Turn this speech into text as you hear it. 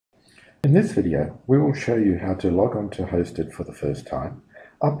In this video, we will show you how to log on to Hosted for the first time,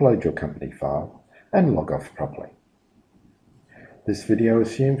 upload your company file, and log off properly. This video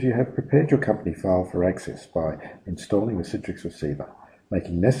assumes you have prepared your company file for access by installing the Citrix receiver,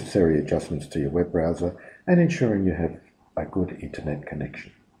 making necessary adjustments to your web browser, and ensuring you have a good internet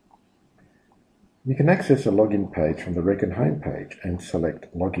connection. You can access a login page from the Reckon homepage and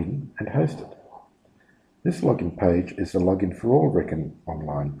select Login and Hosted. This login page is the login for all Reckon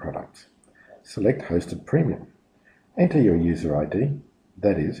online products. Select Hosted Premium. Enter your user ID,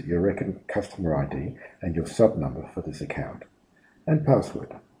 that is, your Reckon customer ID and your sub number for this account, and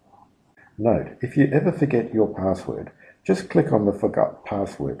password. Note, if you ever forget your password, just click on the Forgot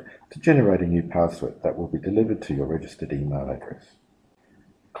Password to generate a new password that will be delivered to your registered email address.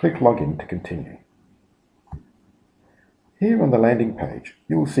 Click Login to continue. Here on the landing page,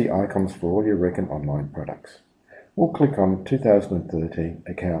 you will see icons for all your Reckon online products. We'll click on 2013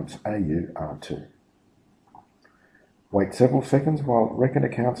 Accounts AU-R2. Wait several seconds while Reckon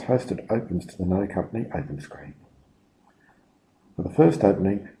Accounts Hosted opens to the No Company open screen. For the first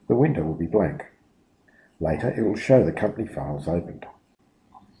opening, the window will be blank. Later, it will show the company files opened.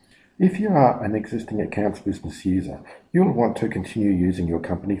 If you are an existing Accounts business user, you'll want to continue using your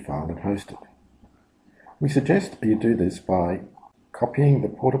company file and Hosted. We suggest you do this by copying the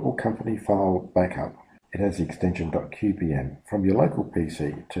portable company file backup, it has the extension .qbm, from your local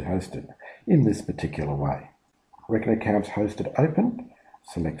PC to Hosted in this particular way. Reckon Accounts Hosted open,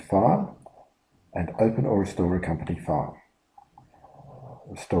 select File, and Open or Restore a company file.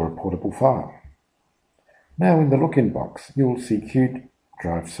 Restore a portable file. Now in the look-in box, you will see Q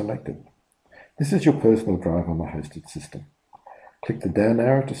drive selected. This is your personal drive on the hosted system. Click the down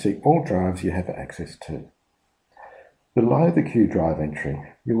arrow to see all drives you have access to. Below the Q drive entry,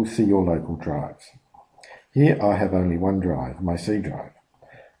 you will see your local drives. Here I have only one drive, my C drive.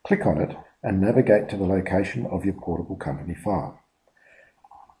 Click on it and navigate to the location of your portable company file.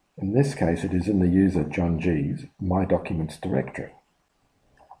 In this case, it is in the user John G's My Documents directory.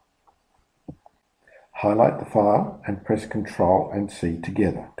 Highlight the file and press Ctrl and C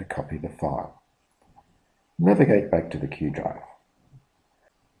together to copy the file. Navigate back to the Q drive.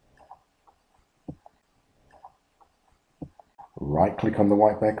 Right-click on the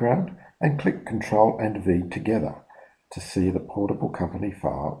white background and click Ctrl and V together to see the portable company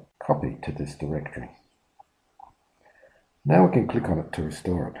file copied to this directory. Now we can click on it to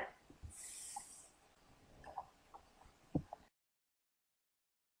restore it.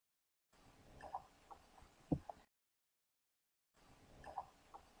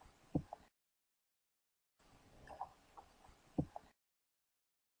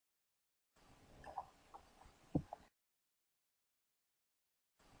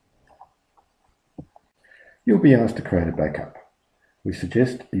 You'll be asked to create a backup. We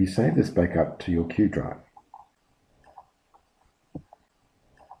suggest you save this backup to your Q drive.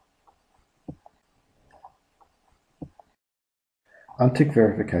 Untick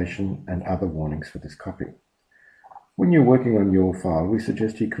verification and other warnings for this copy. When you're working on your file, we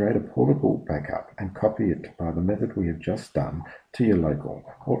suggest you create a portable backup and copy it by the method we have just done to your local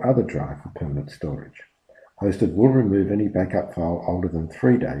or other drive for permanent storage. Hosted will remove any backup file older than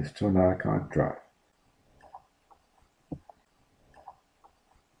 3 days to an archived drive.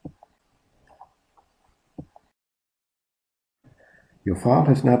 Your file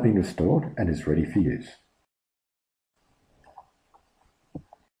has now been restored and is ready for use.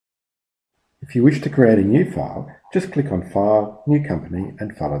 If you wish to create a new file, just click on File, New Company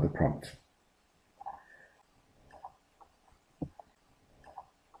and follow the prompts.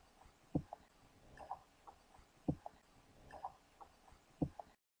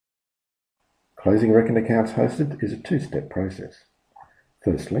 Closing Reckon Accounts Hosted is a two-step process.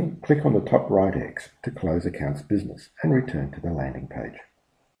 Firstly, click on the top right X to close Accounts Business and return to the landing page.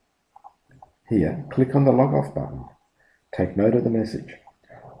 Here, click on the Log Off button. Take note of the message.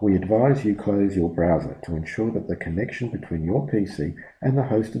 We advise you close your browser to ensure that the connection between your PC and the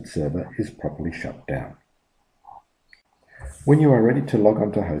hosted server is properly shut down. When you are ready to log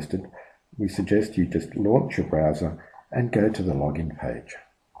on to Hosted, we suggest you just launch your browser and go to the login page.